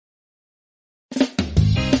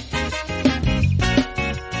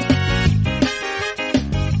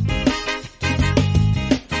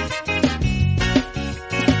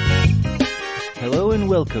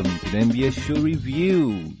welcome to the MBS Show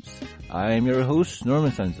Reviews. I am your host,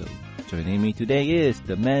 Norman Sanzo. Joining me today is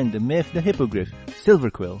the man, the myth, the hippogriff,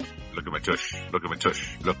 Silver-Quill. Look at my tush. Look at my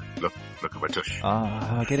tush. Look at my tush.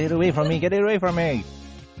 Get it away from me. Get it away from me.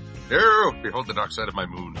 No, behold the dark side of my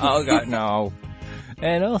moon. Oh God, no.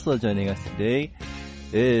 And also joining us today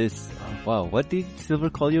is, what did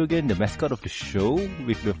Silver call you again? The mascot of the show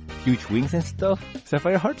with the huge wings and stuff?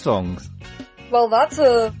 Sapphire Heart Songs. Well, that's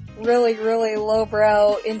a really, really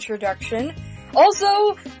lowbrow introduction.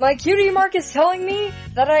 Also, my cutie mark is telling me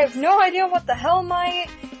that I have no idea what the hell my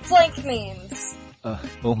flank means.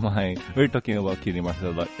 Oh my. We're talking about cutie marks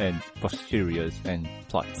a lot, and posteriors and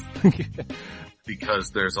plots.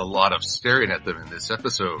 Because there's a lot of staring at them in this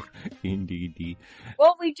episode. Indeed.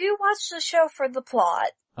 Well, we do watch the show for the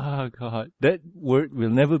plot. Oh God. That word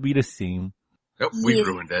will never be the same. Nope, we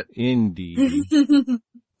ruined it. Indeed.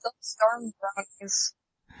 Those storm brownies.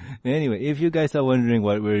 Anyway, if you guys are wondering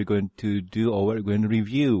what we're going to do or what we're going to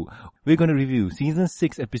review, we're going to review Season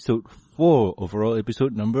 6, Episode 4, overall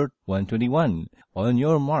episode number 121, On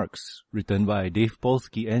Your Marks, written by Dave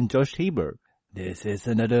Polsky and Josh Haber. This is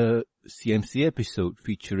another CMC episode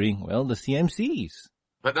featuring, the CMCs.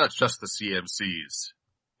 But not just the CMCs.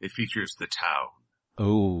 It features the town.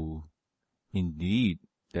 Oh, indeed.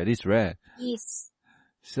 That is rare. Yes.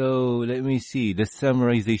 So, let me see. The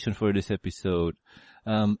summarization for this episode.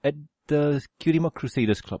 At the Cutie Mark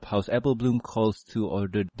Crusaders Clubhouse, Apple Bloom calls to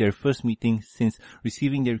order their first meeting since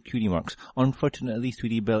receiving their cutie marks. Unfortunately,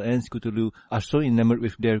 Sweetie Belle and Scootaloo are so enamored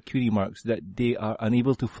with their cutie marks that they are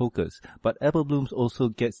unable to focus. But Apple Bloom also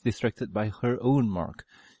gets distracted by her own mark.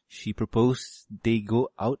 She proposed they go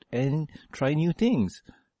out and try new things,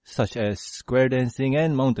 such as square dancing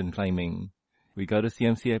and mountain climbing. We got a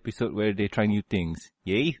CMC episode where they try new things.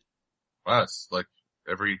 Yay? Well, it's like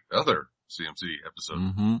every other CMC episode.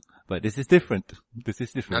 Mm-hmm. But this is different.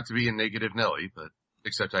 Not to be a negative Nelly, but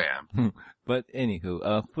except I am. But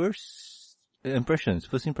anywho, first impressions.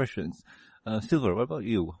 Silver, what about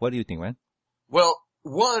you? What do you think, man? Well,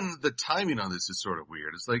 one, the timing on this is sort of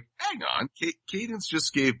weird. It's like, hang on, Cadence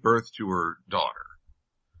just gave birth to her daughter.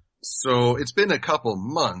 So it's been a couple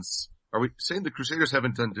months. Are we saying the Crusaders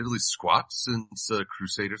haven't done diddly squat since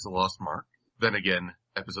Crusaders the Lost Mark? Then again,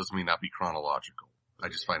 episodes may not be chronological. I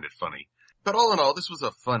just find it funny. But all in all, this was a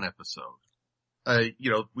fun episode.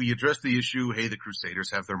 We addressed the issue, hey, the Crusaders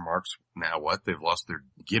have their marks, now what? They've lost their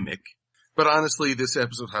gimmick. But honestly, this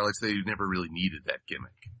episode highlights they never really needed that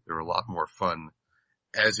gimmick. They were a lot more fun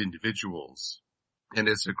as individuals and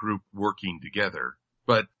as a group working together.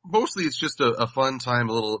 But mostly it's just a fun time,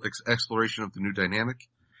 a little exploration of the new dynamic,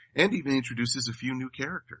 and even introduces a few new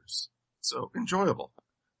characters. So, enjoyable.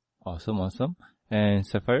 Awesome. And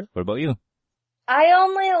Sapphire, what about you? I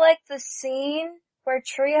only like the scene where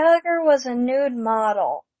Tree Hugger was a nude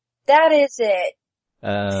model. That is it.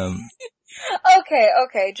 Okay,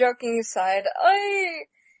 joking aside,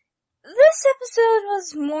 this episode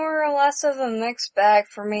was more or less of a mixed bag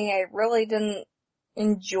for me. I really didn't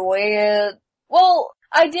enjoy it. Well,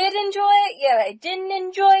 I did enjoy it, yet I didn't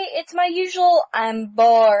enjoy it. It's my usual, I'm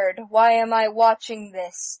bored, why am I watching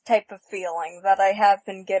this type of feeling that I have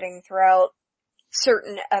been getting throughout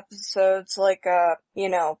certain episodes, like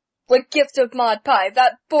Gift of Mod Pie.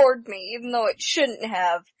 That bored me, even though it shouldn't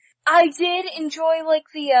have. I did enjoy,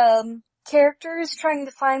 the characters trying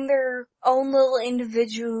to find their own little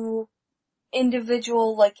individual,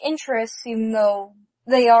 interests, even though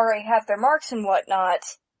they already have their marks and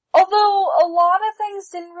whatnot. Although a lot of things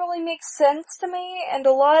didn't really make sense to me, and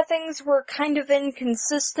a lot of things were kind of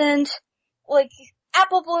inconsistent. Like,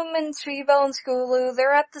 Apple Bloom and Sweetie Belle and Scootaloo,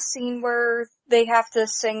 they're at the scene where they have to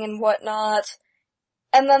sing and whatnot.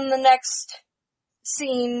 And then the next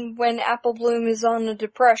scene, when Apple Bloom is on a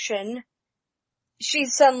depression,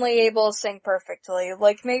 she's suddenly able to sing perfectly.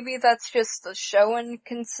 Like, maybe that's just the show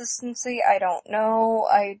inconsistency, I don't know.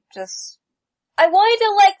 I wanted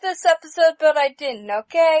to like this episode, but I didn't,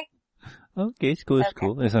 okay? Okay, it's cool.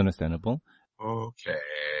 It's understandable.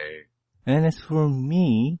 Okay. And as for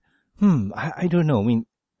me, I don't know. I mean,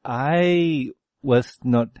 I was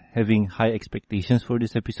not having high expectations for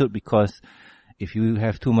this episode because if you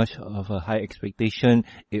have too much of a high expectation,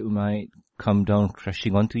 it might come down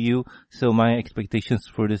crashing onto you. So my expectations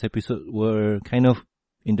for this episode were kind of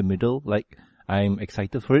in the middle. Like, I'm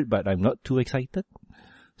excited for it, but I'm not too excited.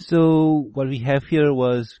 So what we have here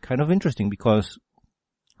was kind of interesting because,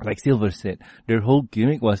 like Silver said, their whole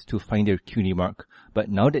gimmick was to find their cutie mark. But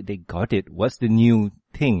now that they got it, what's the new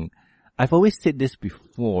thing? I've always said this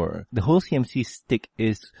before. The whole CMC stick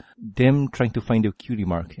is them trying to find their cutie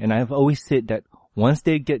mark. And I've always said that once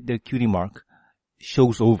they get their cutie mark,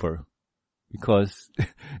 show's over. because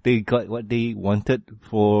they got what they wanted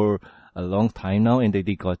for a long time now, and they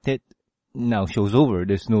got it. Now show's over.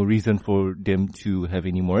 There's no reason for them to have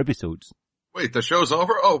any more episodes. Wait, the show's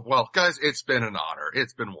over? Oh, well, guys, it's been an honor.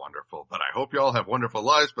 It's been wonderful. But I hope you all have wonderful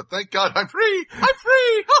lives, but thank God I'm free! I'm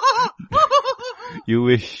free! You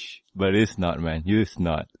wish, but it's not, man. It's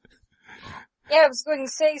not. Yeah, I was going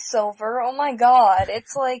to say, Silver. Oh my god.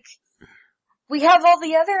 It's like, we have all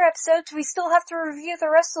the other episodes, we still have to review the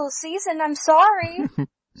rest of the season. I'm sorry.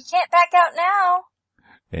 You can't back out now.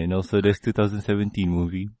 And also this 2017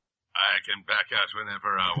 movie. I can back out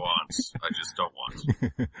whenever I want. I just don't want.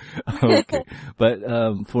 Okay. But,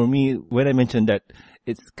 for me, when I mentioned that,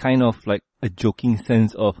 it's kind of like a joking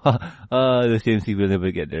sense of, the CMC will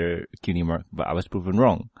never get their cutie mark, but I was proven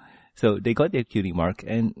wrong. So they got their cutie mark,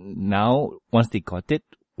 and now, once they got it,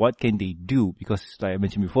 what can they do? Because, like I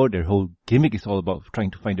mentioned before, their whole gimmick is all about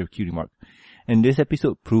trying to find their cutie mark. And this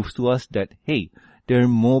episode proves to us that, hey,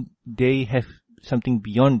 they have something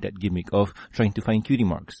beyond that gimmick of trying to find cutie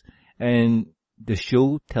marks. And the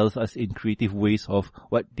show tells us in creative ways of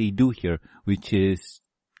what they do here, which is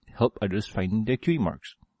help others find their cutie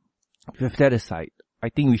marks. With that aside, I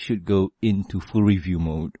think we should go into full review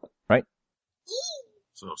mode, right?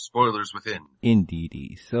 So, spoilers within.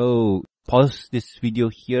 Indeedy. So, pause this video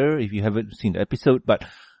here if you haven't seen the episode, but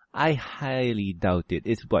I highly doubt it.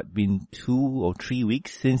 It's been 2 or 3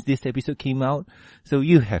 weeks since this episode came out, so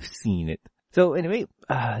you have seen it. So anyway,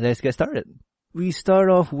 let's get started. We start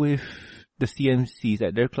off with the CMCs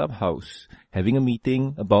at their clubhouse, having a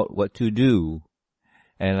meeting about what to do.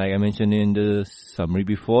 And like I mentioned in the summary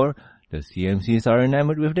before, the CMCs are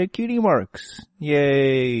enamored with their cutie marks.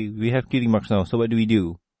 Yay! We have cutie marks now, so what do we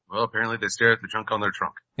do? Well, apparently they stare at the junk on their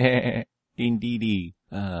trunk. Indeedy.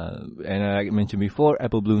 And like I mentioned before,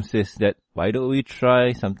 Apple Bloom says that why don't we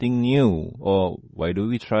try something new? Or why don't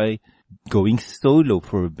we try going solo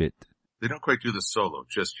for a bit? They don't quite do the solo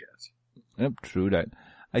just yet. Yep, true that.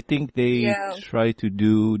 I think they try to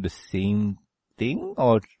do the same thing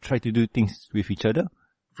or try to do things with each other.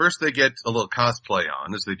 First they get a little cosplay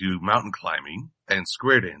on as they do mountain climbing and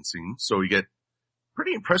square dancing, so we get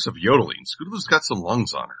pretty impressive yodeling. Scootaloo's got some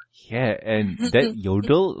lungs on her. Yeah, and that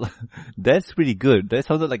yodel, that's pretty good. That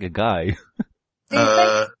sounded like a guy. Do you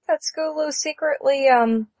think that Scootaloo's secretly a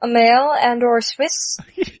male and or Swiss?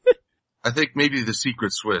 I think maybe the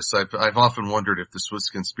secret Swiss. I've often wondered if the Swiss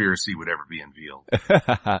conspiracy would ever be unveiled.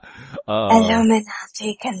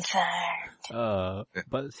 Illuminati confirmed.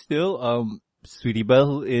 But still, Sweetie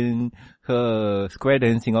Belle in her square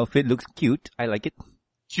dancing outfit looks cute. I like it.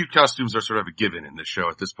 Cute costumes are sort of a given in this show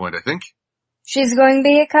at this point, I think. She's going to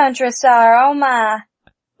be a country star. Oh my.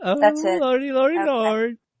 That's it. Lordy,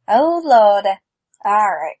 Lord. Oh Lord.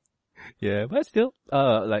 Alright. Yeah, but still,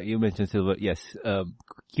 like you mentioned, Silver, yes,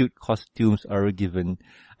 cute costumes are a given.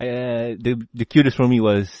 The cutest for me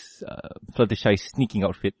was, Fluttershy's sneaking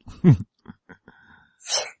outfit.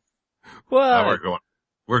 What?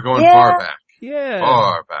 We're going far back. Yeah.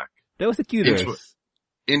 Far back. That was the cutest.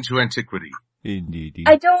 Into antiquity. Indeed.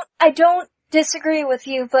 I don't disagree with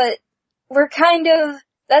you, but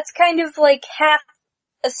that's kind of like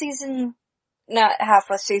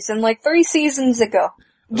like 3 seasons ago.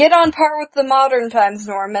 Get on par with the modern times,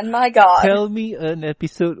 Norman, my god. Tell me an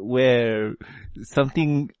episode where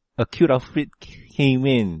a cute outfit came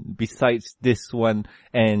in besides this one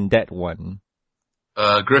and that one.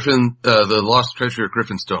 Griffin, the Lost Treasure of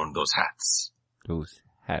Griffinstone, those hats.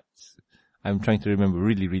 I'm trying to remember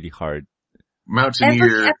really, really hard. Mountaineer.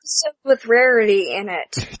 Every episode with Rarity in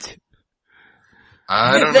it.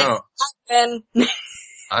 I don't know.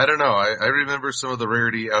 I don't know. I remember some of the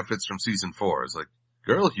Rarity outfits from season 4. It's like,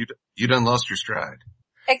 girl, you done lost your stride.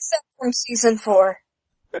 Except from season 4.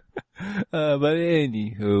 But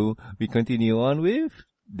anywho, we continue on with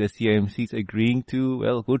the CMCs agreeing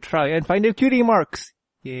to, go try and find their cutie marks.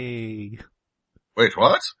 Yay. Wait,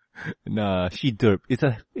 what? Nah, she derp.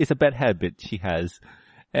 It's a bad habit she has.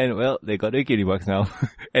 And they got their cutie marks now.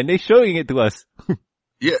 And they're showing it to us.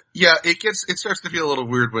 Yeah, it starts to feel a little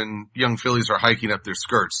weird when young fillies are hiking up their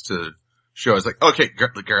skirts to show. It's like, okay,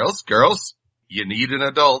 girls, you need an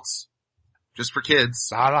adult. Just for kids.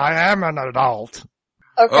 But I am an adult.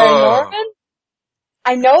 Okay, Norman?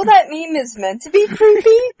 I know that meme is meant to be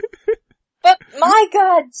creepy, but my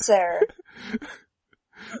god, sir.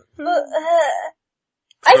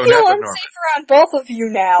 I feel unsafe around both of you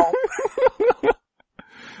now.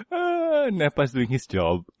 Nappa's doing his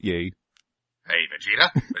job. Yay. Hey,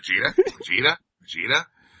 Vegeta.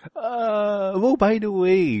 By the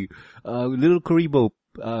way, little Kuribo,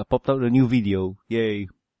 popped out a new video. Yay.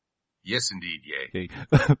 Yes, indeed, yay.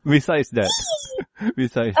 Okay. Besides that.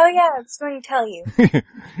 Besides. Oh yeah, I was going to tell you.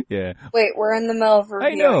 Yeah. Wait, we're in the middle of I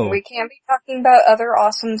reviewing. know. We can't be talking about other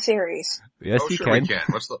awesome series. Yes, Oh, you sure can. we can.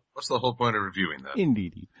 What's the whole point of reviewing that?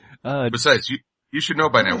 Indeed. Besides, you should know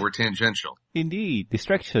by now we're tangential. Indeed.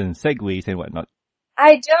 Distractions, segues, and whatnot.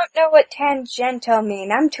 I don't know what tangential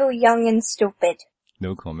mean. I'm too young and stupid.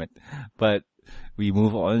 No comment. But we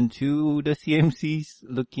move on to the CMCs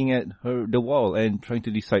looking at the wall and trying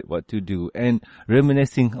to decide what to do and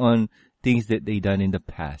reminiscing on things that they done in the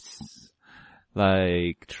past.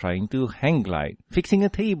 Like trying to hang glide, fixing a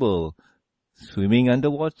table, swimming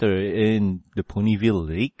underwater in the Ponyville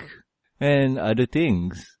Lake, and other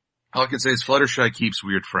things. All I can say is Fluttershy keeps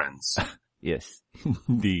weird friends. Yes,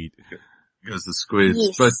 indeed. Because the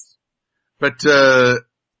squids. Yes. But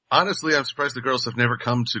honestly, I'm surprised the girls have never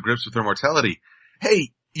come to grips with their mortality.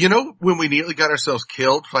 Hey, you know when we nearly got ourselves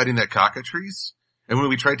killed fighting that cockatrice? And when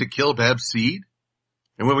we tried to kill Bab's seed?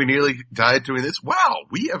 And when we nearly died doing this? Wow,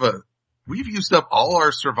 we've used up all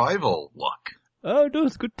our survival luck. Oh,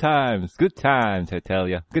 those good times, I tell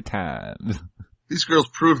ya. Good times. These girls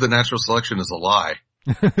prove that natural selection is a lie.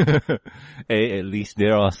 Hey, at least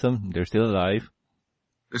they're awesome. They're still alive.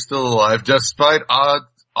 They're still alive, despite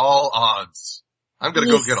all odds. I'm gonna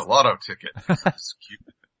go get a lotto ticket. It's cute.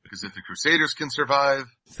 Because if the Crusaders can survive,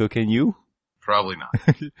 So can you? probably not.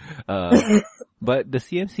 But the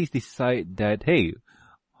CMCs decide that, hey,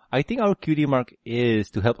 I think our cutie mark is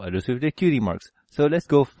to help others with their cutie marks. So let's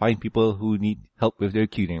go find people who need help with their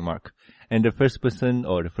cutie mark. And the first person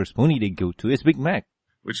or the first pony they go to is Big Mac.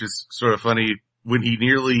 Which is sort of funny. When he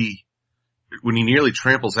nearly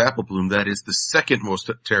tramples Apple Bloom, that is the second most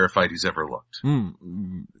terrified he's ever looked.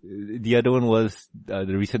 The other one was the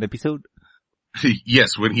recent episode.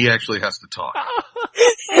 Yes, when he actually has to talk.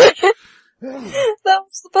 That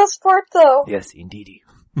was the best part, though. Yes, indeedy.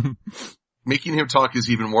 Making him talk is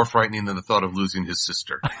even more frightening than the thought of losing his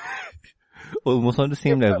sister. Almost on the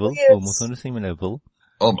same It level. really is. Almost on the same level.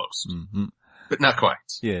 Almost. Mm-hmm. But not quite.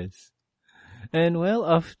 Yes. And well,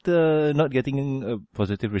 after not getting a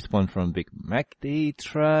positive response from Big Mac, they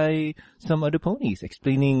try some other ponies,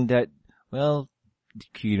 explaining that, well, the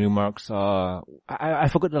cutie marks are, I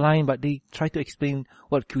forgot the line, but they try to explain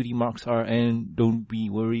what cutie marks are and don't be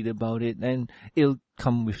worried about it and it'll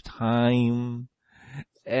come with time.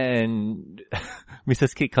 And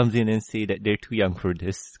Mrs. K comes in and say that they're too young for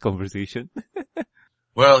this conversation.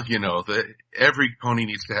 Well, you know, every pony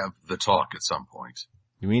needs to have the talk at some point.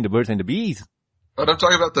 You mean the birds and the bees? But I'm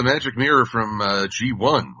talking about the magic mirror from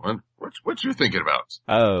G1. What you thinking about?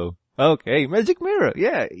 Oh, okay. Magic mirror.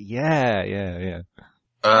 Yeah.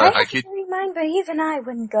 I can't. Remind, but even I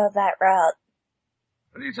wouldn't go that route.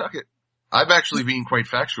 What are you talking? I'm actually being quite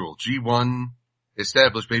factual. G1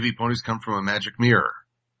 established baby ponies come from a magic mirror.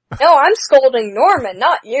 No, I'm scolding Norman,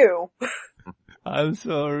 not you. I'm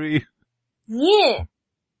sorry. Yeah.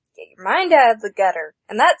 Get your mind out of the gutter.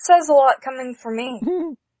 And that says a lot coming from me.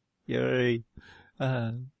 Yay.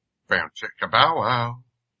 Bam, chicka, bow, wow.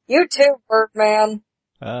 You too, Birdman.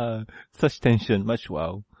 Such tension, much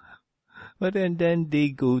wow. But then they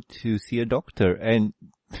go to see a doctor and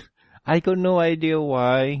I got no idea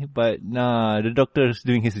why, but nah, the doctor is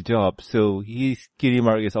doing his job, so his cutie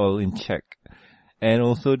mark is all in check. And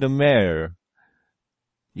also the mayor.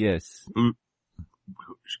 Yes.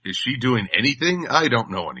 Is she doing anything? I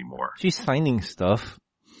don't know anymore. She's signing stuff.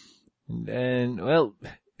 And well,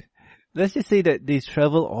 let's just say that they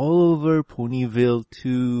travel all over Ponyville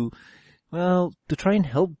to try and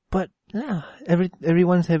help, but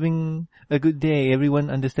everyone's having a good day.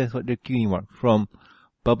 Everyone understands what their cutie mark, from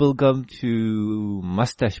bubblegum to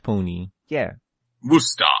mustache pony. Yeah.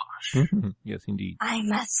 Mustache. Yes, indeed. I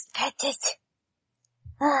must pet it.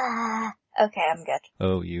 Okay, I'm good.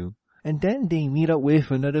 Oh, you. And then they meet up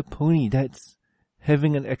with another pony that's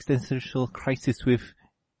having an existential crisis with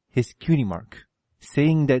his cutie mark,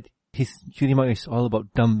 saying that his cutie mark is all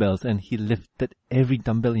about dumbbells and he lifted every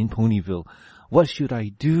dumbbell in Ponyville. What should I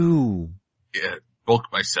do? Yeah, bulk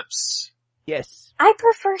biceps. Yes. I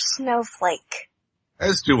prefer Snowflake.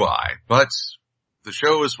 As do I, but the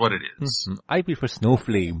show is what it is. I prefer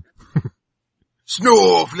Snowflame.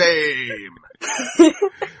 Snowflame!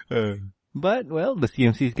 But, well, the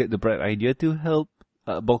CMCs get the bright idea to help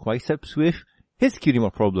bulk biceps with his cutie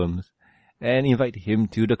mark problems and invite him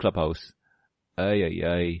to the clubhouse.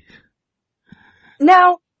 Ay.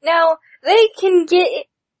 Now, they can get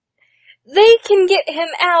him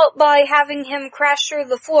out by having him crash through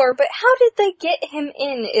the floor, but how did they get him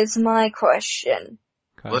in is my question.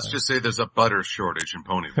 Let's just say there's a butter shortage in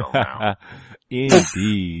Ponyville now.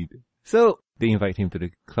 Indeed. So, they invite him to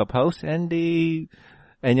the clubhouse and they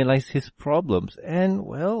analyze his problems, and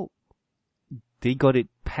well, they got it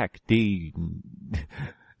packed. They,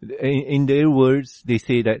 in their words, they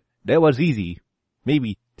say that was easy.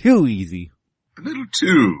 Maybe too easy. A little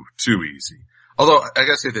too easy. Although, I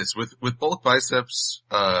gotta say this, with both biceps,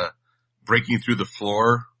 breaking through the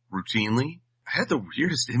floor routinely, I had the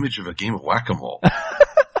weirdest image of a game of whack-a-mole.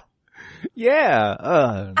 Yeah,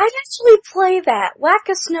 I'd actually play that. Whack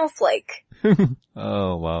a snowflake.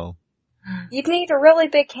 oh wow. You'd need a really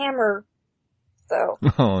big hammer, though.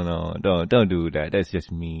 Oh no, don't do that. That's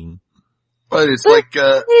just mean. But it's But like,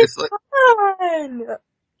 it's fun!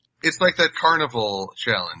 it's like that carnival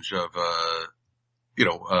challenge of,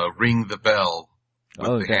 ring the bell with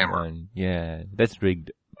the that hammer. one. Yeah, that's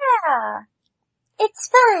rigged. Yeah. It's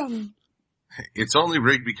fun. It's only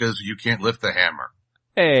rigged because you can't lift the hammer.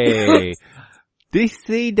 Hey, they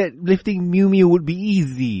say that lifting Mew Mew would be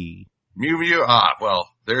easy. Mew Mew, well,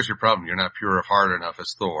 there's your problem. You're not pure of heart enough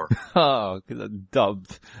as Thor. Oh, 'cause I'm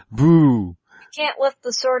dubbed. Boo. You can't lift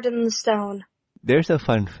the sword in the stone. There's a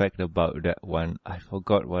fun fact about that one. I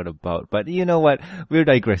forgot what about, but you know what? We're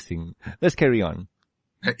digressing. Let's carry on.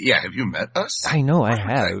 Yeah, have you met us? I know, I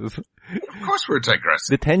have. Of course we're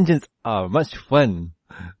digressing. The tangents are much fun,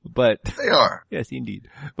 but They are. yes, indeed.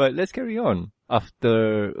 But let's carry on.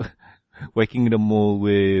 After waking the mole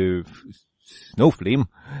with Snowflame,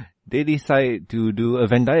 they decide to do a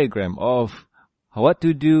Venn diagram of what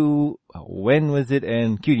to do, when was it,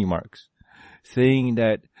 and cutie marks. Saying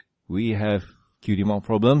that we have cutie mark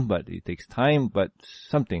problem, but it takes time, but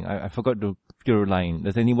something. I forgot the pure line.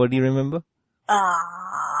 Does anybody remember?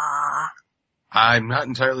 I'm not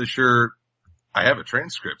entirely sure. I have a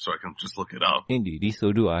transcript, so I can just look it up. Indeed,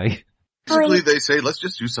 so do I. Basically, they say, let's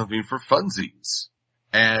just do something for funsies.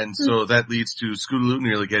 And so that leads to Scootaloo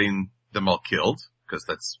nearly getting them all killed, because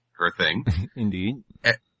that's her thing. Indeed.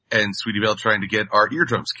 And Sweetie Belle trying to get our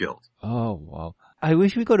eardrums killed. Oh, wow. I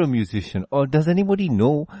wish we got a musician. Or does anybody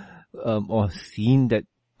know, or seen that,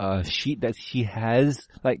 sheet that she has?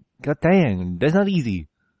 Like, god dang, that's not easy.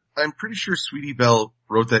 I'm pretty sure Sweetie Belle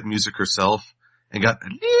wrote that music herself and got a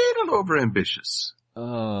little overambitious.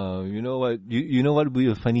 You know what? You know what would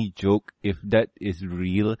be a funny joke if that is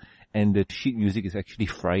real and the sheet music is actually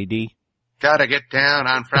Friday? Gotta get down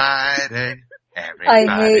on Friday. I hate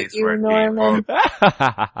Everybody's you, working Norman.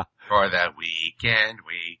 for that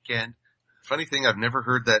weekend. Funny thing, I've never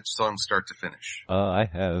heard that song start to finish. I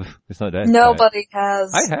have. It's not that bad. Nobody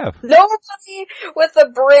has. I have. Nobody with a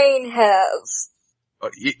brain has.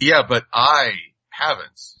 Yeah, but I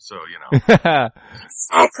haven't, so, you know.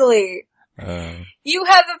 Exactly. You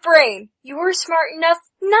have a brain. You were smart enough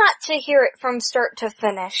not to hear it from start to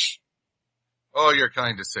finish. Oh, you're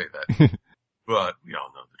kind to say that. But we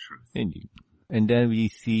all know the truth. Indeed. And then we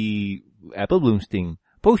see Apple Bloom's thing.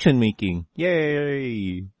 Potion making.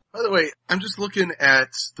 Yay! By the way, I'm just looking at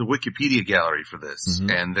the Wikipedia gallery for this,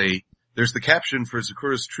 and there's the caption for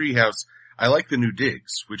Zakura's treehouse. I like the new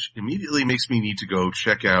digs, which immediately makes me need to go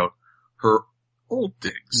check out her old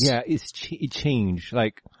digs. Yeah, it changed.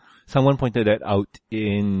 Like, someone pointed that out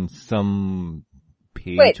in some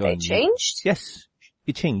page. Wait, they changed? Yes,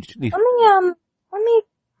 it changed. Let me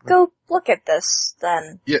go look at this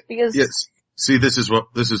then. Yeah, because yes. See, this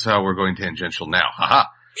is how we're going tangential now. Haha.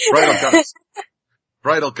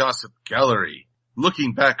 Bridal Gossip Gallery.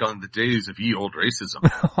 Looking back on the days of ye old racism.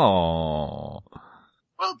 Aww.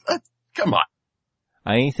 Well, come on.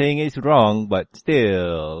 I ain't saying it's wrong, but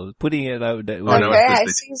still, putting it out that way. Oh, no, okay, I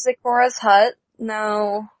it's see Zakura's hut.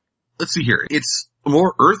 No. Let's see here. It's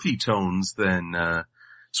more earthy tones than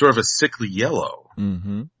sort of a sickly yellow,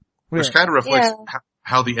 which kind of reflects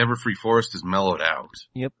how the Everfree forest is mellowed out.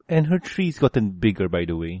 Yep, and her tree's gotten bigger, by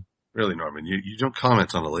the way. Really, Norman, you don't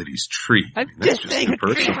comment on a lady's tree. I'm that's just saying a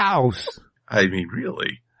tree house. I mean,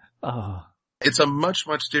 really. Oh. It's a much,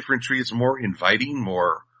 much different tree. It's more inviting,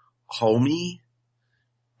 more homey.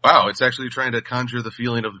 Wow, it's actually trying to conjure the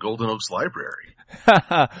feeling of the Golden Oaks Library.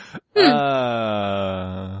 That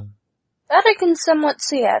I can somewhat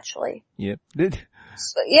see, actually. Yep.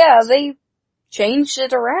 So, yeah, they changed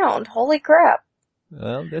it around. Holy crap.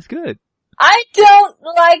 Well, that's good. I don't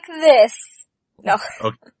like this. No.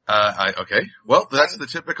 Okay. Well, that's the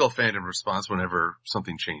typical fandom response whenever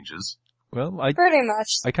something changes. Well, Pretty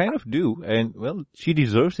much. I kind of do, and well, she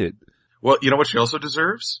deserves it. Well, you know what she also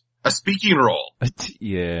deserves? A speaking role.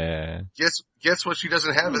 Yeah. Guess what she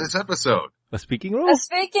doesn't have in this episode? A speaking role? A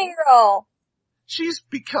speaking role. She's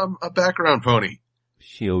become a background pony.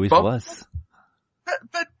 She always was.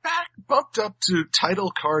 But bumped up to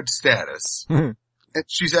title card status. And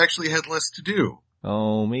she's actually had less to do.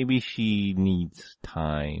 Oh, maybe she needs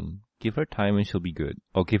time. Give her time and she'll be good.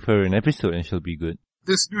 Or give her an episode and she'll be good.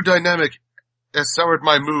 This new dynamic has soured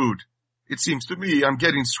my mood. It seems to me I'm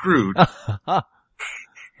getting screwed. I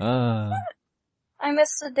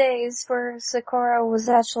miss the days where Sakura was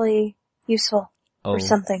actually useful or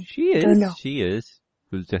something. She is. Don't know. She is.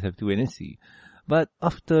 We'll just have to wait and see. But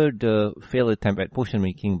after the failed attempt at potion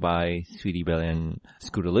making by Sweetie Belle and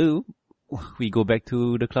Scootaloo, we go back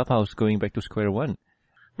to the clubhouse, going back to square one.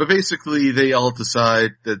 But basically, they all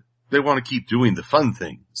decide that they want to keep doing the fun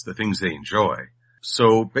things, the things they enjoy.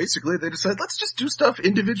 So basically, they decide, let's just do stuff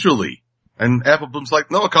individually. And Apple Bloom's like,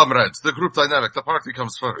 no, comrades, the group dynamic, the party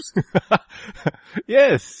comes first.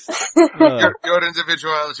 Yes. Your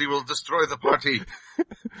individuality will destroy the party.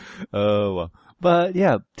 Well. But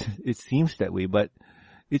yeah, it seems that way. But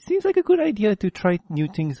it seems like a good idea to try new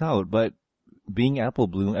things out. But being Apple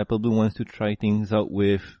Bloom wants to try things out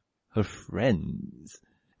with her friends.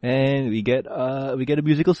 And we get a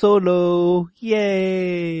musical solo.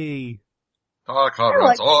 Yay! Ah,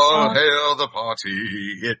 comrades, all hail the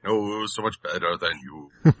party. It knows so much better than you.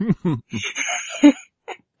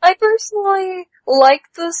 I personally like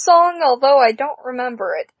the song, although I don't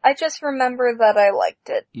remember it. I just remember that I liked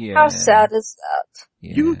it. Yeah. How sad is that?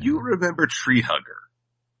 Yeah. You remember Tree Hugger.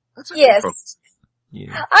 That's a Yes. good focus.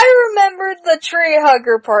 Yeah. I remembered the tree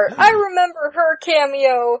hugger part. I remember her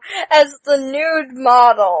cameo as the nude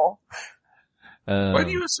model. Why do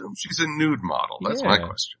you assume she's a nude model? That's my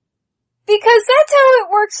question. Because that's how it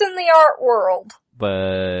works in the art world.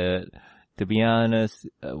 But to be honest,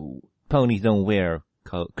 ponies don't wear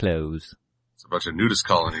clothes. It's a bunch of nudist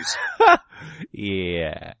colonies.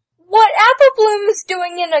 Yeah. What Apple Bloom is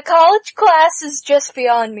doing in a college class is just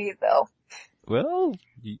beyond me, though. Well,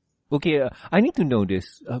 okay, I need to know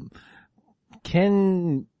this.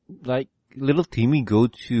 Can, like, little Timmy go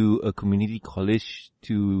to a community college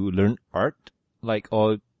to learn art? Like,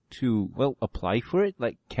 or to, well, apply for it?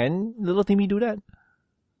 Like, can little Timmy do that?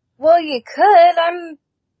 Well, you could.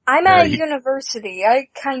 I'm at a university.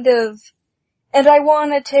 And I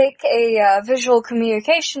want to take a visual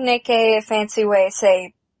communication, aka a fancy way,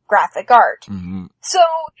 say, graphic art. Mm-hmm. So,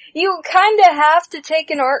 you kinda have to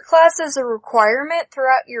take an art class as a requirement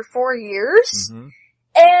throughout your 4 years. Mm-hmm.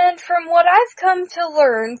 And from what I've come to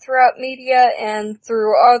learn throughout media and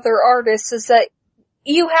through other artists is that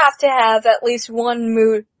you have to have at least one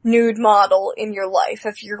nude model in your life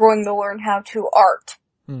if you're going to learn how to art.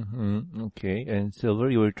 Mm-hmm. Okay, and Silver,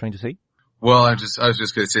 you were trying to say? Well, I was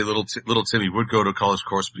just gonna say little Timmy would go to a college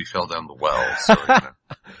course, but he fell down the well, so,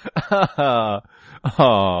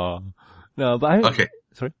 Oh. No, but Okay.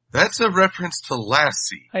 Sorry? That's a reference to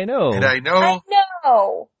Lassie. I know. And I know.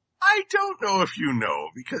 I I don't know if you know,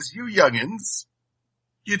 because you youngins,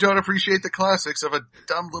 you don't appreciate the classics of a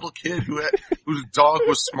dumb little kid whose dog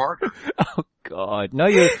was smarter. Oh God. Now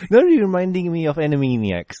you're reminding me of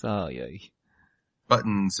Animaniacs. Oh yeah.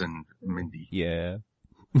 Buttons and Mindy. Yeah.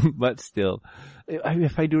 But still,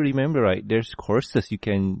 if I do remember right, there's courses you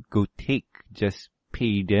can go take. Just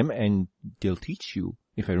pay them and they'll teach you.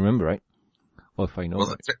 If I remember right. Or if I know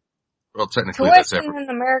right. Well, technically that's tuition in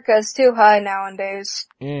America is too high nowadays.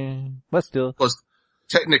 Yeah. But still. Plus,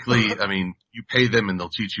 technically, I mean, you pay them and they'll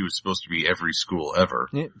teach you. It's supposed to be every school ever.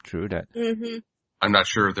 Yeah, true that. Mm-hmm. I'm not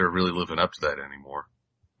sure if they're really living up to that anymore.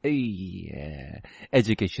 Yeah.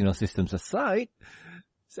 Educational systems aside,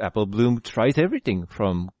 Apple Bloom tries everything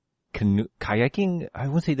from kayaking, I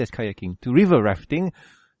won't say that's kayaking, to river rafting,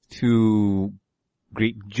 to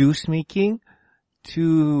grape juice making,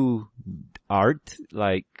 to art,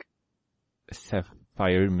 like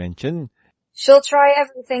Sapphire mentioned. She'll try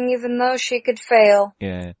everything even though she could fail.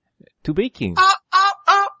 Yeah. To baking.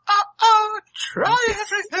 Try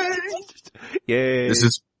everything. Yeah.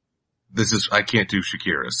 This is, I can't do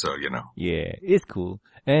Shakira, so you know. Yeah, it's cool.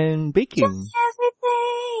 And baking.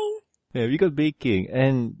 Everything. Yeah, we got baking.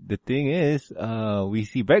 And the thing is, we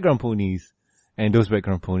see background ponies. And those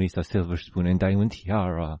background ponies are Silver Spoon and Diamond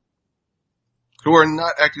Tiara. Who are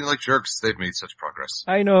not acting like jerks. They've made such progress.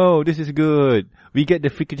 I know, this is good. We get the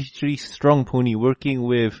freakishly strong pony working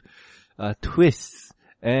with, Twists.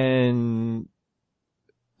 And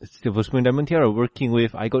Silver Spoon and Diamond Tiara working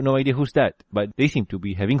with, I got no idea who's that. But they seem to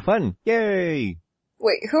be having fun. Yay!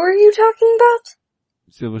 Wait, who are you talking about?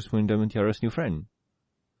 Silver Spoon and Diamond Tiara's new friend.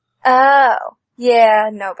 Oh. Yeah,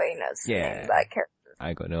 nobody knows the name of that character.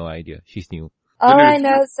 I got no idea. She's new. All I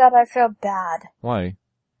know is that I feel bad. Why?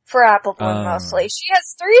 For Apple Bloom mostly. She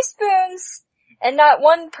has 3 spoons, and not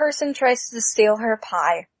one person tries to steal her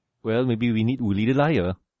pie. Well, maybe we need Uli the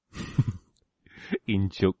Liar. In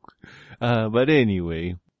joke. But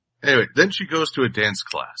anyway. Anyway, then she goes to a dance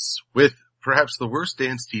class with perhaps the worst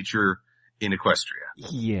dance teacher in Equestria.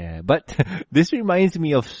 Yeah, but this reminds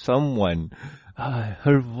me of someone.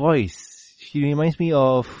 Her voice, she reminds me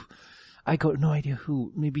of, I got no idea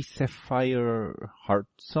who, maybe Sapphire Heart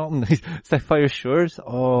Song, Sapphire Shores,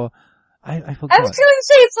 or I forgot. I was gonna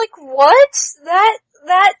say, it's like, what?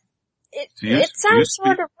 It sounds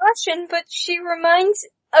sort of Russian, but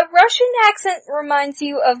a Russian accent reminds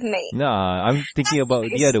you of me. Nah, I'm thinking about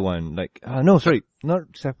the other one, no, sorry,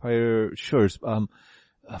 not Sapphire Shores,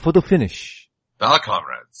 Photo Finish.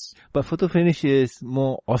 Comrades. But Photo Finish is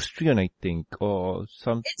more Austrian, I think, or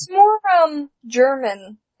some. It's more,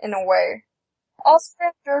 German, in a way.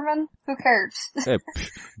 Austrian, German, who cares?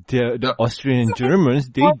 The Austrian Germans,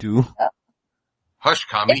 they do. Hush,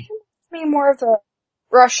 Kami. It gives me more of a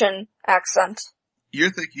Russian accent. You're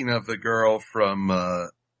thinking of the girl from,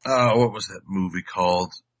 what was that movie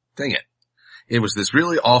called? Dang it. It was this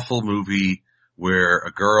really awful movie where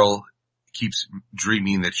a girl keeps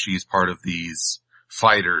dreaming that she's part of these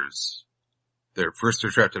fighters. They're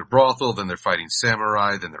trapped in a brothel, then they're fighting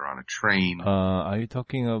samurai, then they're on a train. Are you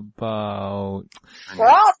talking about...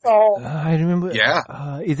 Brothel! I remember...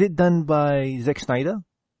 Yeah. Is it done by Zack Snyder?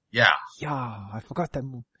 Yeah. Yeah, I forgot that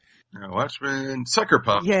movie. Watchmen, Sucker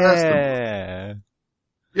Punch. Yeah.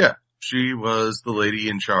 Yeah. She was the lady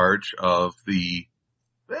in charge of the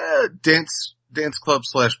dance club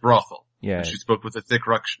 / brothel. Yeah. And she spoke with a thick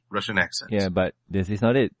Russian accent. Yeah, but this is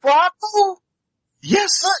not it. Brothel?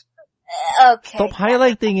 Yes! Okay. Stop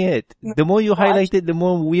highlighting it. The more you highlight it, the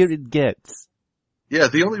more weird it gets. Yeah,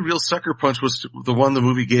 the only real sucker punch was the one the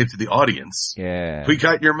movie gave to the audience. Yeah. We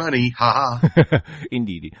got your money, haha.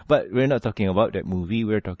 Indeed. But we're not talking about that movie.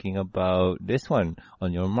 We're talking about this one,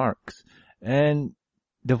 On Your Marks. And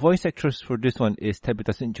the voice actress for this one is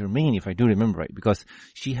Tabitha St. Germain, if I do remember right, because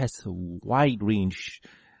she has a wide range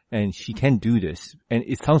and she can do this. And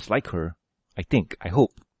it sounds like her, I think, I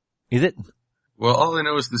hope. Is it? Well, all I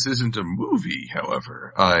know is this isn't a movie,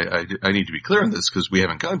 however. I need to be clear on this because we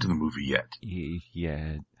haven't gone to the movie yet.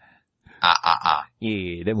 Yeah.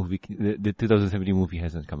 Yeah, that movie, the 2017 movie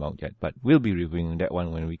hasn't come out yet, but we'll be reviewing that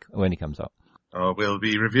one when it comes out. Oh, we'll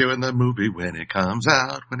be reviewing the movie when it comes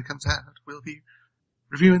out. We'll be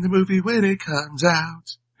reviewing the movie when it comes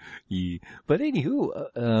out. Yeah. But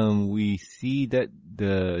anywho, we see that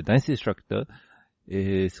the dance instructor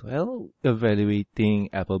is, evaluating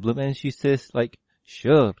Apple Bloom, and she says,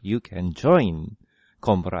 sure, you can join,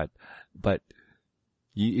 comrade, but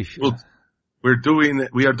we are doing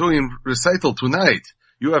recital tonight.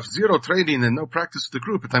 You have 0 training and no practice with the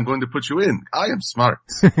group, but I'm going to put you in. I am smart.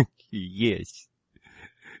 Yes.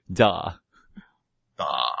 Da.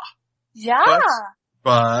 Yeah.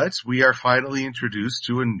 But we are finally introduced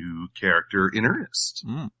to a new character in Ernest.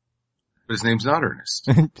 Mm. But his name's not Ernest.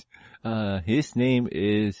 His name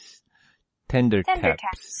is Tender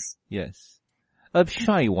Taps. Yes. A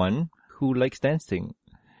shy one who likes dancing.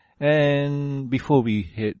 And before we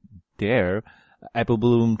hit there, Apple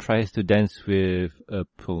Bloom tries to dance with a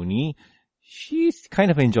pony. She's kind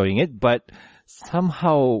of enjoying it, but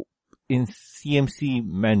somehow in CMC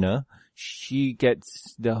manner, she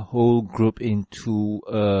gets the whole group into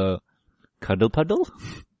a cuddle puddle.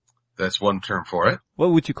 That's one term for it.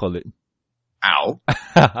 What would you call it? Ow.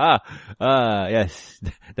 Yes,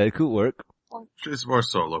 that could work. She's more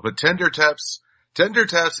solo, but Tender Taps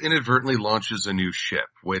inadvertently launches a new ship,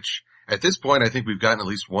 which at this point I think we've gotten at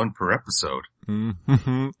least one per episode.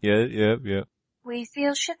 Mm-hmm. Yeah. We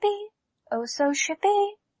feel shippy, oh so shippy.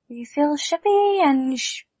 We feel shippy and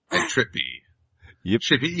trippy. Yep.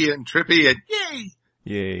 Shippy and trippy and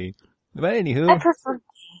yay. But anywho. I prefer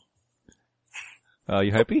Are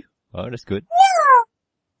you happy? Oh, that's good.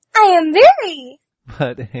 Yeah, I am very.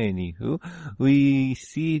 But anywho, we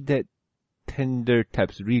see that Tender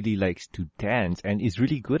Taps really likes to dance and is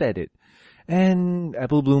really good at it. And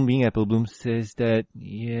Apple Bloom, being Apple Bloom, says that,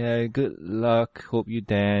 yeah, good luck, hope you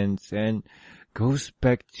dance, and goes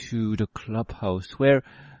back to the clubhouse where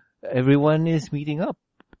everyone is meeting up.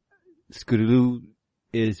 Scootaloo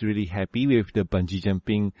is really happy with the bungee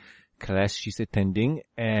jumping class she's attending,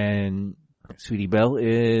 and Sweetie Belle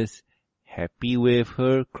is happy with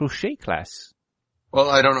her crochet class. Well,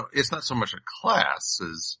 I don't know. It's not so much a class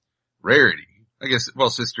as Rarity. I guess,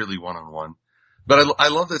 sisterly one-on-one. But I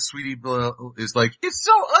love that Sweetie Belle is like, it's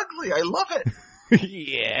so ugly. I love it.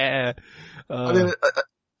 Yeah. I mean,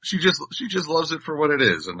 she just loves it for what it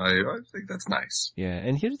is. And I think that's nice. Yeah.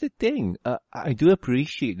 And here's the thing. I do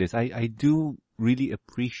appreciate this. I do really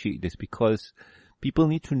appreciate this because people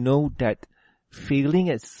need to know that failing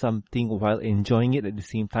at something while enjoying it at the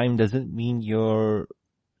same time doesn't mean you're,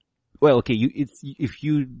 if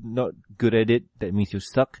you're not good at it, that means you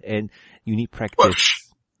suck and you need practice.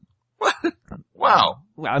 Wow.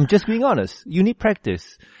 I'm just being honest. You need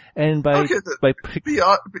practice. And be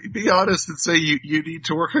honest and say you need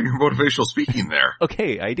to work on your motivational speaking there.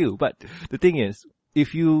 Okay, I do. But the thing is,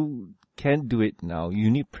 if you can't do it now,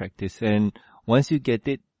 you need practice. And once you get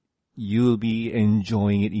it, you'll be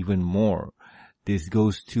enjoying it even more. This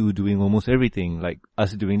goes to doing almost everything, like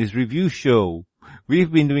us doing this review show.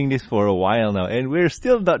 We've been doing this for a while now, and we're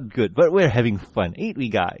still not good, but we're having fun, ain't we,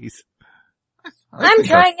 guys? I'm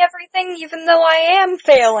trying everything, even though I am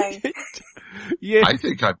failing. Yeah. I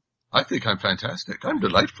think I'm fantastic. I'm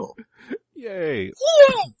delightful. Yay.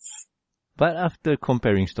 Yes! But after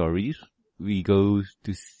comparing stories, we go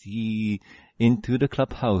to see into the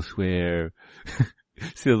clubhouse where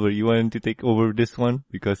Silver, you want to take over this one?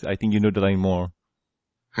 Because I think you know the line more.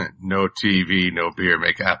 No TV, no beer,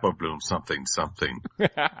 make apple bloom something, something.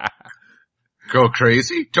 Go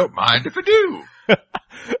crazy? Don't mind if I do.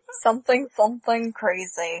 Something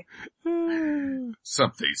crazy.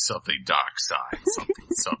 Something dark side,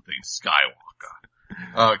 something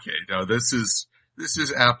Skywalker. Okay, no, this is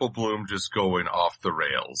Apple Bloom just going off the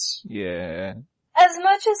rails. Yeah. As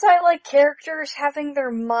much as I like characters having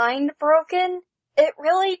their mind broken, it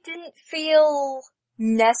really didn't feel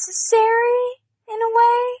necessary in a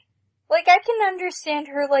way. Like, I can understand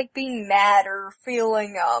her, like, being mad or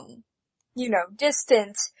feeling,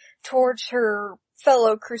 distant towards her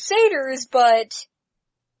fellow Crusaders, but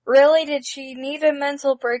really, did she need a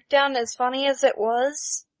mental breakdown as funny as it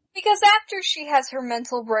was? Because after she has her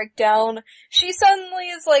mental breakdown, she suddenly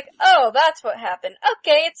is like, oh, that's what happened.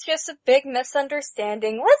 Okay, it's just a big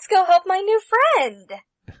misunderstanding. Let's go help my new friend.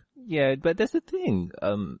 Yeah, but that's the thing.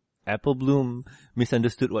 Apple Bloom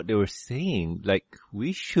misunderstood what they were saying. Like,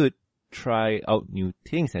 we should try out new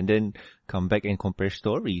things and then come back and compare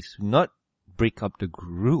stories, not break up the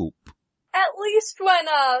group. At least when,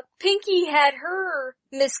 Pinky had her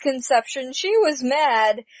misconception, she was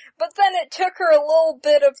mad, but then it took her a little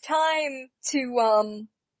bit of time to,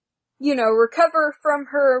 recover from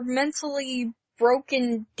her mentally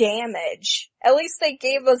broken damage. At least they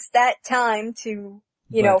gave us that time to,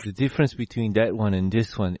 But the difference between that one and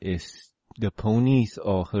this one is the ponies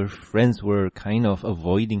or her friends were kind of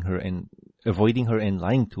avoiding her and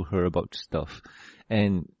lying to her about stuff.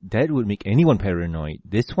 And that would make anyone paranoid.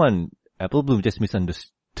 This one, Apple Bloom just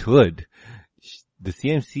misunderstood. The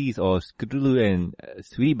CMCs or Skudulu and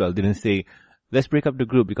Sweetie Belle didn't say, let's break up the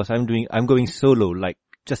group because I'm going solo like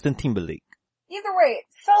Justin Timberlake. Either way, it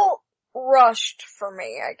felt rushed for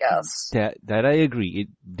me, I guess. That I agree.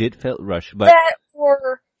 It did felt rushed, but that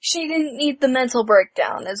or she didn't need the mental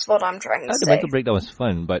breakdown is what I'm trying to say. The mental breakdown was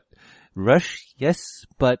fun, but rush, yes,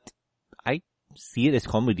 but I see it as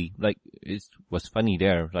comedy. Like, it was funny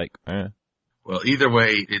there. Like, Well, either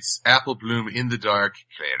way, it's Apple Bloom in the dark,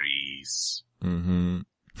 Clarice. Mm-hmm.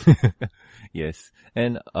 Yes.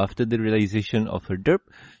 And after the realization of her derp,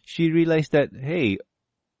 she realized that, hey,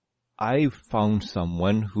 I found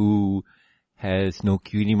someone who has no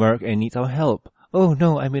cutie mark and needs our help. Oh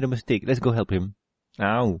no, I made a mistake. Let's go help him.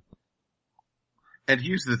 Ow. And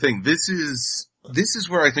here's the thing. This is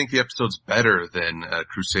where I think the episode's better than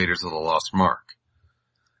Crusaders of the Lost Mark.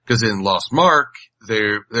 Because in Lost Mark, they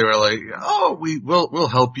were like, oh, we'll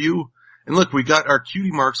help you. And look, we got our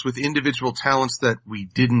cutie marks with individual talents that we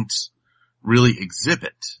didn't really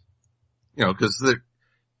exhibit. Because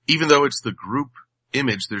even though it's the group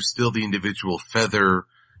image, there's still the individual feather,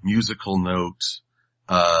 musical note,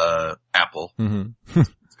 apple. Mm-hmm.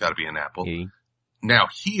 It's gotta be an apple. Okay. Now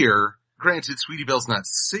here, granted, Sweetie Belle's not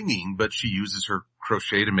singing, but she uses her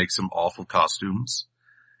crochet to make some awful costumes.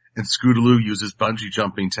 And Scootaloo uses bungee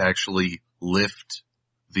jumping to actually lift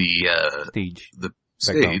the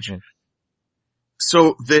stage. Yeah.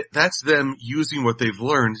 So that's them using what they've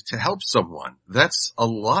learned to help someone. That's a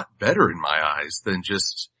lot better in my eyes than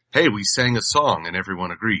just, hey, we sang a song and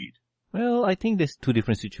everyone agreed. Well, I think there's two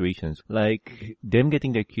different situations. Like, them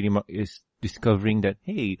getting their cutie mark is discovering that,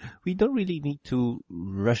 hey, we don't really need to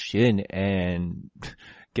rush in and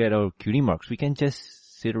get our cutie marks. We can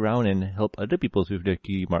just sit around and help other people with their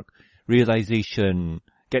cutie mark. Realization,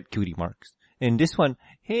 get cutie marks. And this one,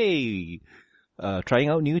 hey, trying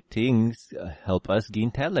out new things help us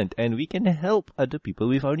gain talent, and we can help other people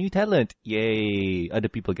with our new talent. Yay! Other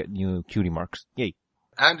people get new cutie marks. Yay!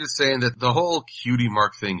 I'm just saying that the whole cutie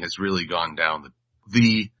mark thing has really gone down.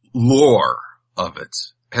 The lore of it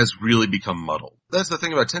has really become muddled. That's the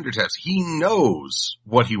thing about Tender Taps. He knows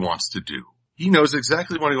what he wants to do. He knows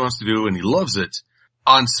exactly what he wants to do, and he loves it.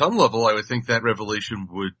 On some level, I would think that revelation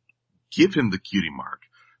would give him the cutie mark.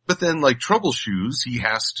 But then, like Trouble Shoes, he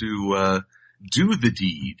has to do the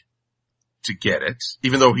deed to get it,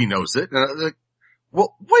 even though he knows it.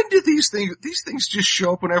 Well, when do these things just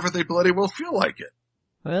show up whenever they bloody well feel like it?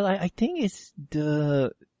 Well, I think it's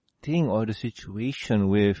the thing or the situation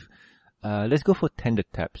with, let's go for Tender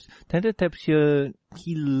Taps. Tender Taps here,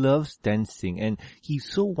 he loves dancing and he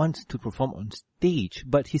so wants to perform on stage,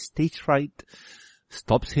 but his stage fright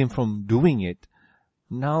stops him from doing it.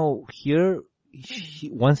 Now here,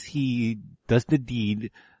 once he does the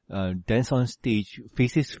deed, dance on stage,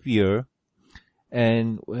 faces fear,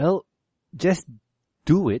 and well, just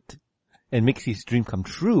do it and makes his dream come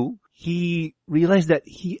true, he realized that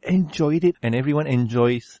he enjoyed it and everyone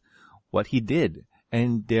enjoys what he did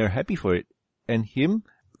and they're happy for it. And him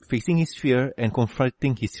facing his fear and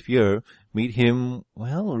confronting his fear made him,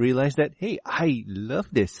 well, realize that, hey, I love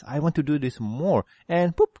this. I want to do this more.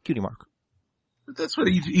 And poop, cutie mark. But that's what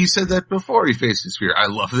he said that before he faced his fear. I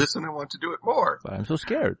love this and I want to do it more. But I'm so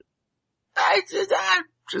scared. I'm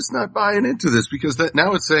just not buying into this because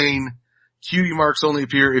now it's saying cutie marks only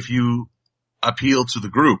appear if you appeal to the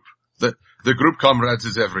group. The group comrades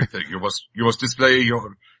is everything. You must display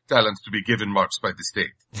your talents to be given marks by the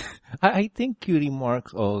state. I think cutie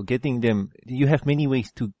marks or getting them, you have many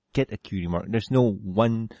ways to get a cutie mark. There's no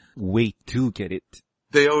one way to get it.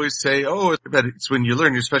 They always say, oh, but it's when you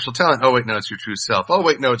learn your special talent. Oh wait, no, it's your true self. Oh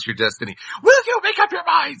wait, no, it's your destiny. Will you make up your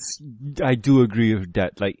minds? I do agree with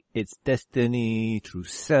that. Like, it's destiny, true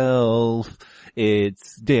self,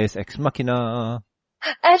 it's Deus Ex Machina.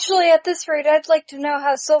 Actually, at this rate, I'd like to know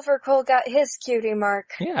how Silver-Quill got his cutie mark.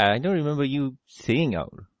 Yeah, I don't remember you saying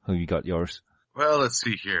out how you got yours. Well, let's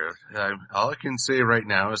see here. All I can say right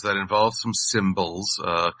now is that it involves some symbols,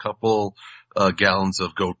 a couple gallons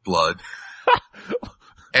of goat blood,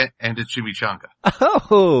 and a chimichanga.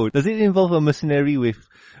 Oh, does it involve a mercenary with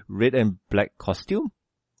red and black costume?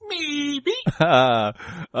 Maybe.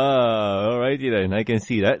 Alrighty then, I can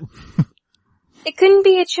see that. It couldn't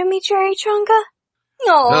be a chimichanga?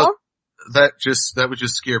 No. That would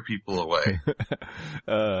just scare people away.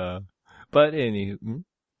 But anywho.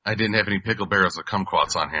 I didn't have any pickle barrels or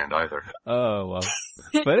kumquats on hand either. Oh, well.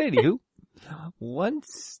 But anywho,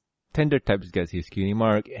 once Tender Taps gets his cutie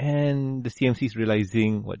mark and the CMC's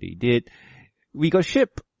realizing what they did, we got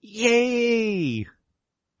ship. Yay!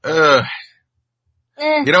 You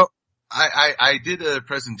know, I did a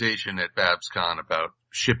presentation at BabsCon about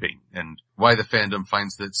shipping and why the fandom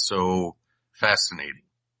finds it so fascinating.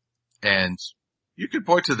 And you could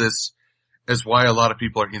point to this as why a lot of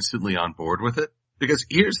people are instantly on board with it. Because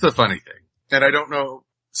here's the funny thing, and I don't know,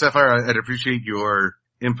 Sapphire, I'd appreciate your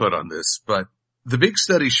input on this, but the big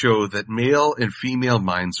studies show that male and female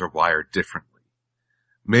minds are wired differently.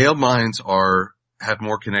 Male minds have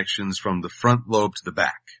more connections from the front lobe to the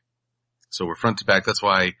back. So we're front to back. That's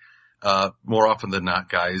why, more often than not,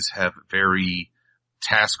 guys have very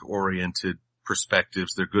task-oriented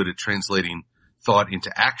perspectives. They're good at translating thought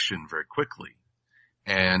into action very quickly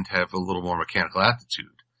and have a little more mechanical aptitude.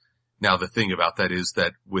 Now, the thing about that is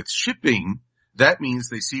that with shipping, that means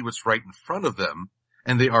they see what's right in front of them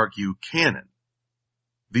and they argue canon.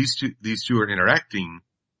 These two are interacting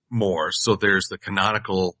more, so there's the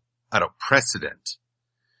canonical, precedent.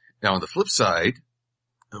 Now, on the flip side,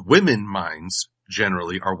 women minds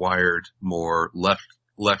generally are wired more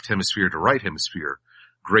left hemisphere to right hemisphere,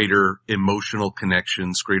 greater emotional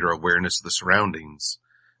connections, greater awareness of the surroundings,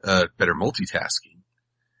 better multitasking.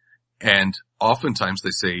 And oftentimes they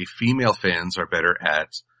say female fans are better at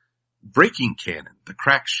breaking canon, the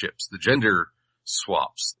crack ships, the gender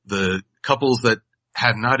swaps, the couples that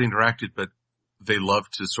have not interacted but they love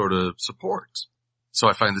to sort of support. So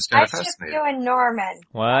I find this kind of fascinating. You and Norman.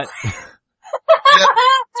 What?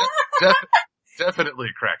 Definitely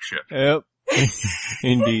a crack ship. Yep.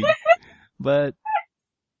 Indeed. But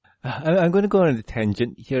I'm going to go on a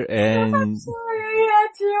tangent here and... I'm sorry, I had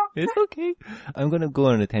to. It's okay. I'm going to go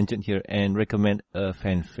on a tangent here and recommend a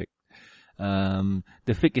fanfic. The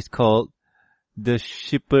fic is called The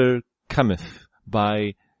Shipper Cometh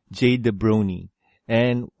by J. DeBrony.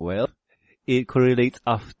 And, well, it correlates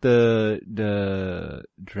after the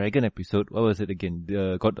Dragon episode. What was it again?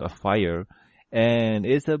 The God of Fire. And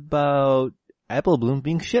it's about Apple Bloom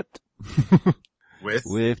being shipped.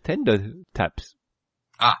 With Tender Taps.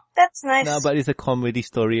 That's nice. No, but it's a comedy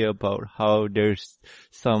story about how there's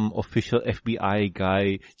some official FBI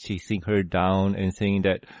guy chasing her down and saying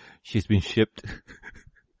that she's been shipped.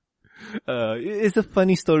 It's a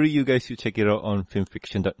funny story. You guys should check it out on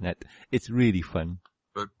filmfiction.net. It's really fun.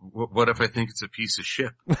 But what if I think it's a piece of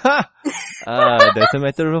shit? That's a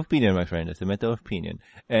matter of opinion, my friend. That's a matter of opinion.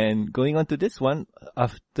 And going on to this one,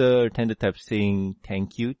 after Tender Tap saying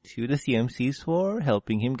thank you to the CMCs for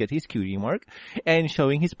helping him get his cutie mark and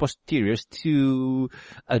showing his posteriors to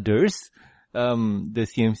others, the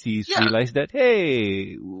CMCs realized that,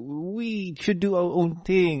 hey, we should do our own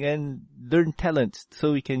thing and learn talents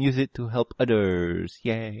so we can use it to help others.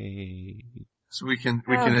 Yay. So we can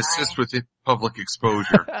assist with public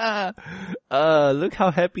exposure. Look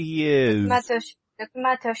how happy he is. Matush, look at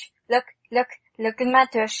Matush, look at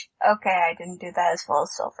Matush. Okay, I didn't do that as well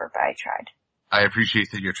as Silver, but I tried. I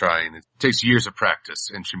appreciate that you're trying. It takes years of practice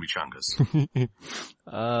and chimichangas.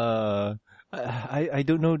 I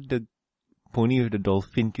don't know the pony with the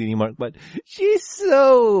dolphin cutie mark, but she's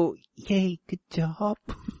so, yay, good job.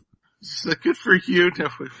 So good for you.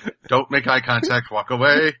 Don't make eye contact, walk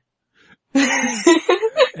away.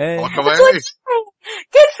 Walk away.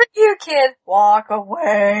 Good for you, kid. Walk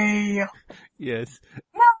away. Yes.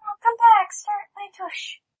 No, come back. Start my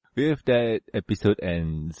tush. With that, episode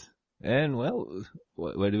ends. And well,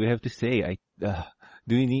 what do we have to say? Do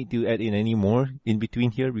we need to add in any more in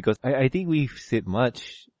between here? Because I think we've said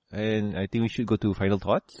much, and I think we should go to final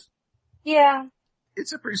thoughts. Yeah.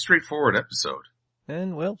 It's a pretty straightforward episode.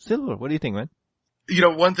 And well, Silver, what do you think, man? You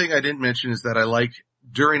know, one thing I didn't mention is that I like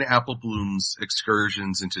during Apple Bloom's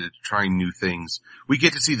excursions into trying new things, we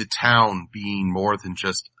get to see the town being more than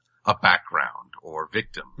just a background or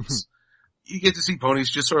victims. You get to see ponies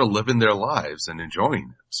just sort of living their lives and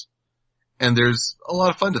enjoying it. And there's a lot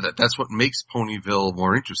of fun to that. That's what makes Ponyville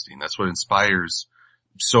more interesting. That's what inspires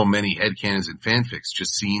so many headcanons and fanfics,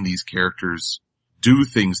 just seeing these characters do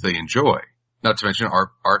things they enjoy. Not to mention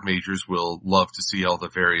art majors will love to see all the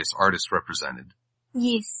various artists represented.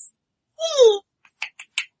 Yes.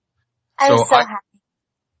 I'm so happy.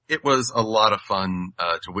 It was a lot of fun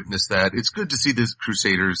to witness that. It's good to see the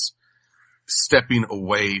Crusaders stepping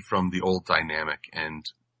away from the old dynamic and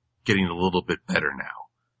getting a little bit better now.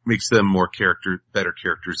 Makes them better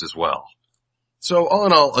characters as well. So all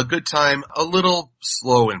in all, a good time, a little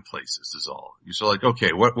slow in places is all. You're so like,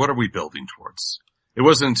 okay, what are we building towards? It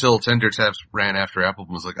wasn't until Tender Taps ran after Apple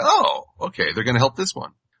and was like, oh, okay, they're gonna help this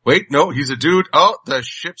one. Wait, no, he's a dude. Oh, the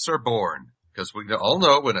ships are born. Because we all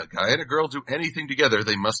know when a guy and a girl do anything together,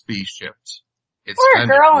 they must be shipped. It's or a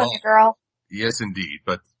girl and a girl. Yes, indeed,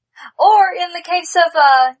 but. Or in the case of,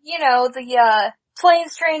 the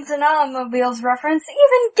planes, trains, and automobiles reference,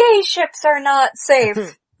 even gay ships are not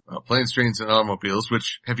safe. Planes, trains, and automobiles,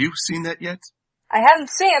 which, have you seen that yet? I haven't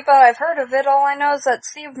seen it, but I've heard of it. All I know is that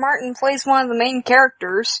Steve Martin plays one of the main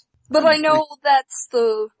characters. But I know that's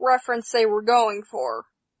the reference they were going for.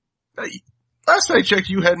 Last I checked,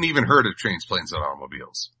 you hadn't even heard of Trains, Planes, and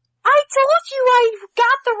Automobiles. I told you I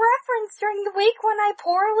got the reference during the week when I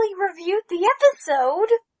poorly reviewed the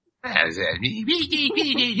episode.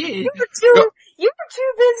 You were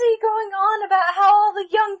too busy going on about how all the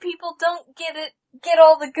young people don't get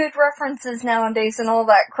all the good references nowadays and all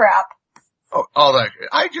that crap. Oh, all that.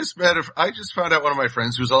 I just found out one of my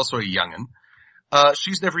friends who's also a youngin'.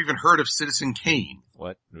 She's never even heard of Citizen Kane.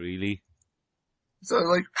 What? Really? So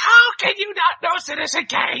like, how can you not know Citizen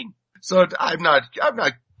Kane? So I'm not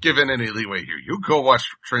giving any leeway here. You go watch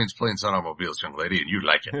Trains, Planes, and Automobiles, young lady, and you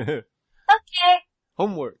like it. Okay.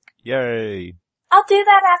 Homework. Yay. I'll do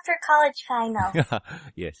that after college finals.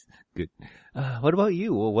 Yes, good. What about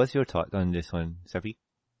you? What's your thought on this one, Safi?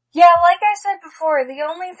 Yeah, like I said before, the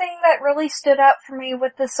only thing that really stood out for me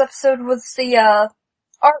with this episode was the,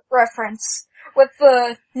 art reference with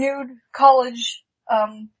the nude college,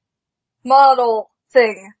 model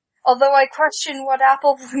thing. Although I question what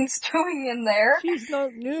Apple Bloom's doing in there. She's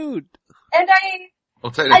not nude. And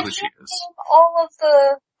well, technically she is. Name all of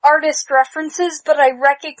the artist references, but I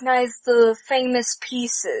recognize the famous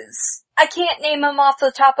pieces. I can't name them off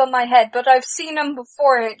the top of my head, but I've seen them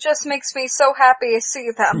before, and it just makes me so happy to see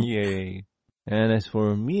them. Yay. And as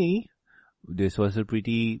for me, this was a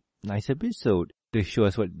pretty nice episode. They show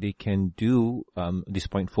us what they can do this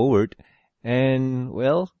point forward. And,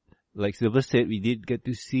 well, like Silver said, we did get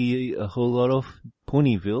to see a whole lot of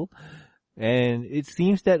Ponyville. And it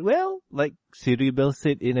seems that, well, like Cerebel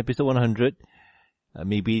said in episode 100,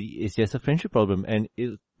 maybe it's just a friendship problem and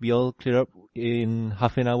it'll be all clear up in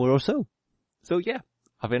half an hour or so. So yeah,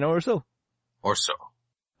 half an hour or so. Or so.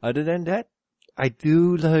 Other than that, I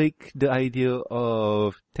do like the idea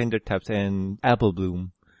of Tender Taps and Apple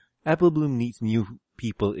Bloom. Apple Bloom needs new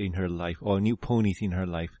people in her life or new ponies in her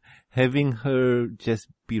life. Having her just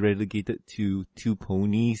be relegated to 2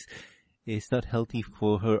 ponies is not healthy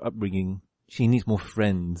for her upbringing. She needs more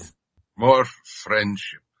friends. More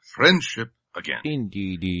friendship. Friendship again.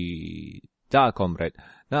 Indeed. Da, comrade.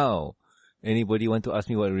 Now, anybody want to ask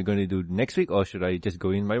me what we're going to do next week, or should I just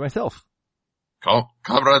go in by myself?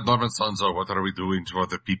 Comrade Norman Sanzo, what are we doing for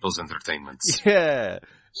the people's entertainments? Yeah.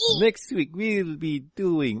 Next week, we'll be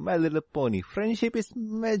doing My Little Pony, Friendship is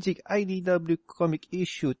Magic, IDW Comic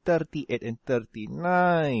Issue 38 and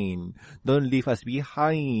 39. Don't Leave Us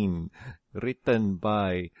Behind. Written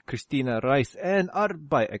by Christina Rice and art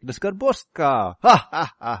by Agnes Garboska. Ha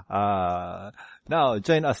ha ha ha. Now,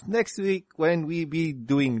 join us next week when we be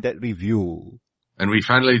doing that review. And we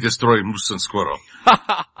finally destroy Moose and Squirrel. You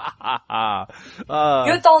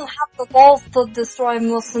don't have the balls to destroy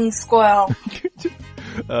Moose and Squirrel.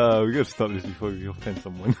 We gotta stop this before we offend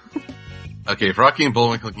someone. Okay, if Rocky and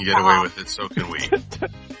Bullwinkle can get away with it, so can we.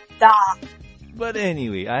 But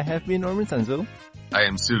anyway, I have been Norman Sanzo. I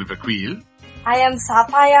am Silver-Quill. I am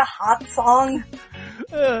Sapphire Hot Song.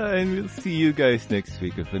 And we'll see you guys next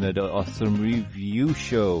week with another awesome review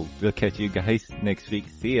show. We'll catch you guys next week.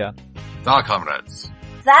 See ya. Da, comrades.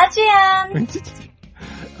 再见.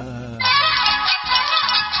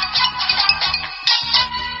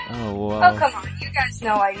 Oh, wow. Oh, come on. You guys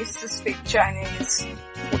know I used to speak Chinese.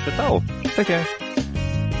 我知道。再见。